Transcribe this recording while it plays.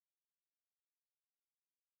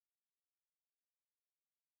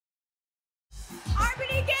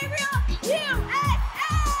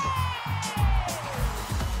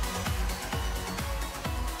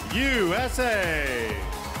USA.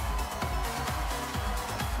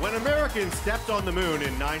 When Americans stepped on the moon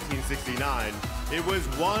in 1969, it was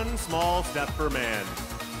one small step for man.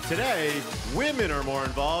 Today, women are more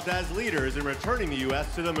involved as leaders in returning the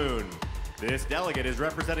U.S. to the moon. This delegate is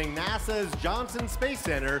representing NASA's Johnson Space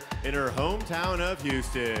Center in her hometown of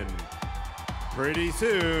Houston. Pretty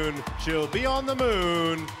soon, she'll be on the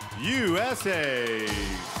moon, USA.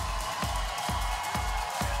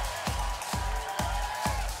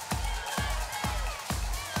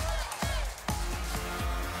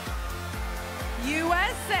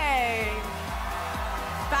 USA.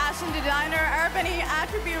 Fashion designer Urbany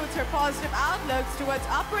attributes her positive outlooks towards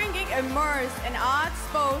upbringing immersed in art,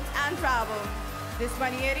 sports, and travel. This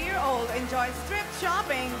 28-year-old enjoys thrift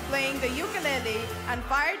shopping, playing the ukulele, and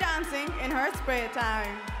fire dancing in her spare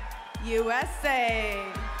time. USA.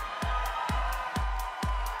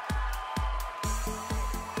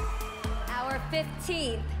 Our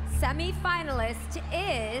 15th semi-finalist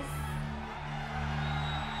is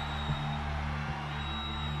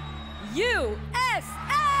USA!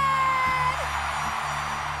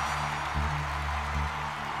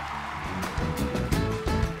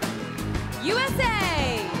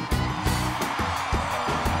 USA!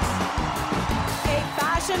 A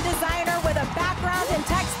fashion designer with a background in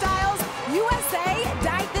textiles, USA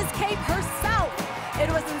dyed this cape herself. It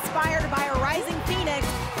was inspired by a rising phoenix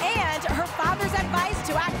and her father's advice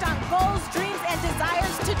to act on goals, dreams, and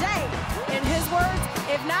desires today. In his words,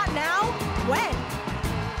 if not now, when?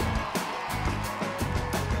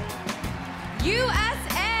 USA!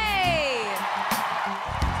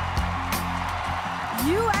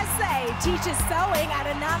 USA teaches sewing at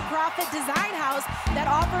a nonprofit design house that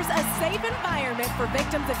offers a safe environment for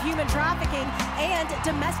victims of human trafficking and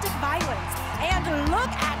domestic violence. And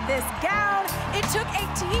look at this gown. It took a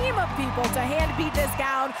team of people to hand beat this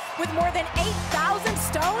gown with more than 8,000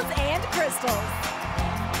 stones and crystals.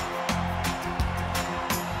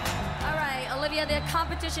 Olivia, the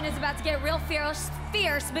competition is about to get real fierce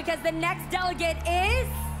because the next delegate is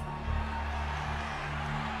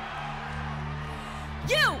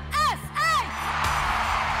USA!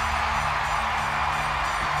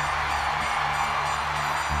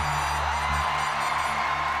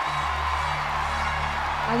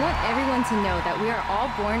 I want everyone to know that we are all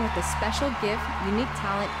born with a special gift, unique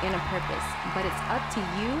talent, and a purpose, but it's up to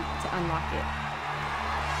you to unlock it.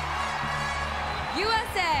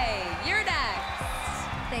 USA, you're next.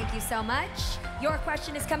 Thank you so much. Your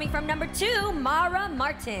question is coming from number 2, Mara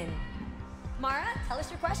Martin. Mara, tell us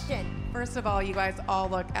your question. First of all, you guys all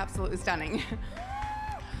look absolutely stunning.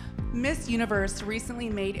 Miss Universe recently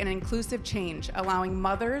made an inclusive change, allowing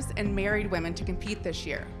mothers and married women to compete this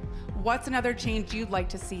year. What's another change you'd like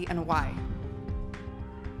to see and why?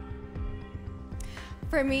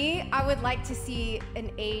 For me, I would like to see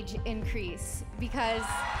an age increase because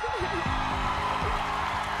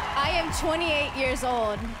I am 28 years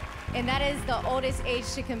old, and that is the oldest age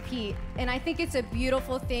to compete. And I think it's a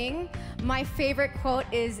beautiful thing. My favorite quote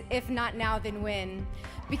is, "If not now, then when?"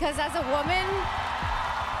 Because as a woman,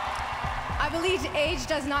 I believe age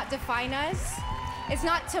does not define us. It's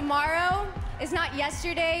not tomorrow, it's not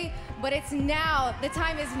yesterday, but it's now. The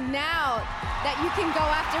time is now that you can go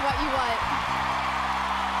after what you want.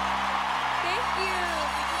 Thank you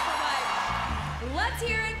so much. Let's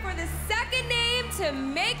hear it for the second name to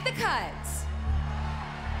make the cut.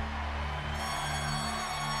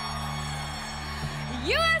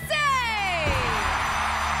 USA!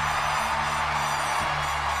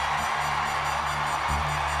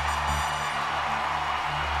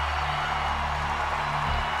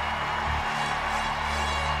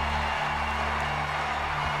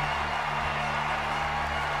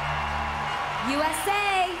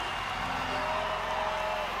 USA!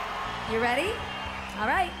 You ready? All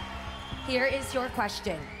right. Here is your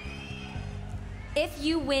question. If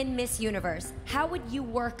you win Miss Universe, how would you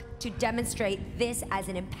work to demonstrate this as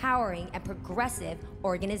an empowering and progressive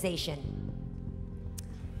organization?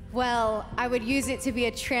 Well, I would use it to be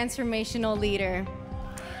a transformational leader.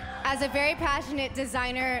 As a very passionate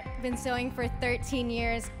designer, been sewing for 13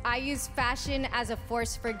 years, I use fashion as a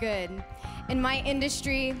force for good. In my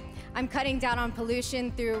industry, I'm cutting down on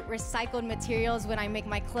pollution through recycled materials when I make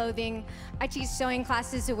my clothing. I teach sewing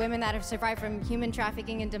classes to women that have survived from human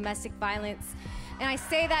trafficking and domestic violence. And I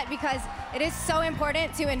say that because it is so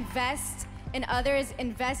important to invest in others,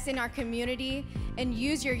 invest in our community, and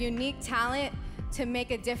use your unique talent to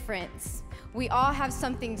make a difference. We all have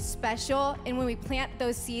something special, and when we plant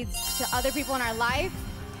those seeds to other people in our life,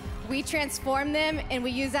 we transform them, and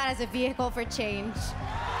we use that as a vehicle for change.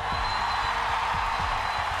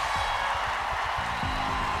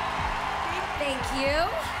 Thank you.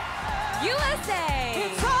 USA.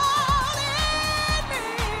 It's all in me.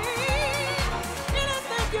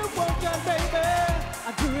 Anything you want, young baby,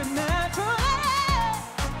 I do it naturally.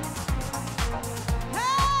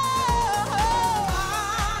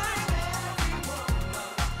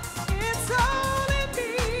 It's all in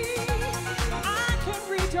me. I can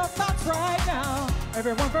read your thoughts right now.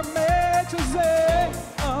 Everyone from A to Z.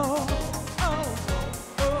 Oh, oh,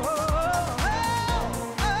 oh, oh,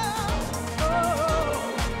 oh,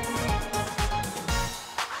 oh.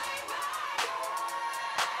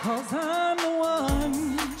 'Cause I'm the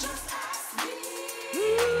one.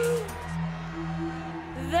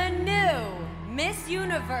 The new Miss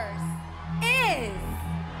Universe is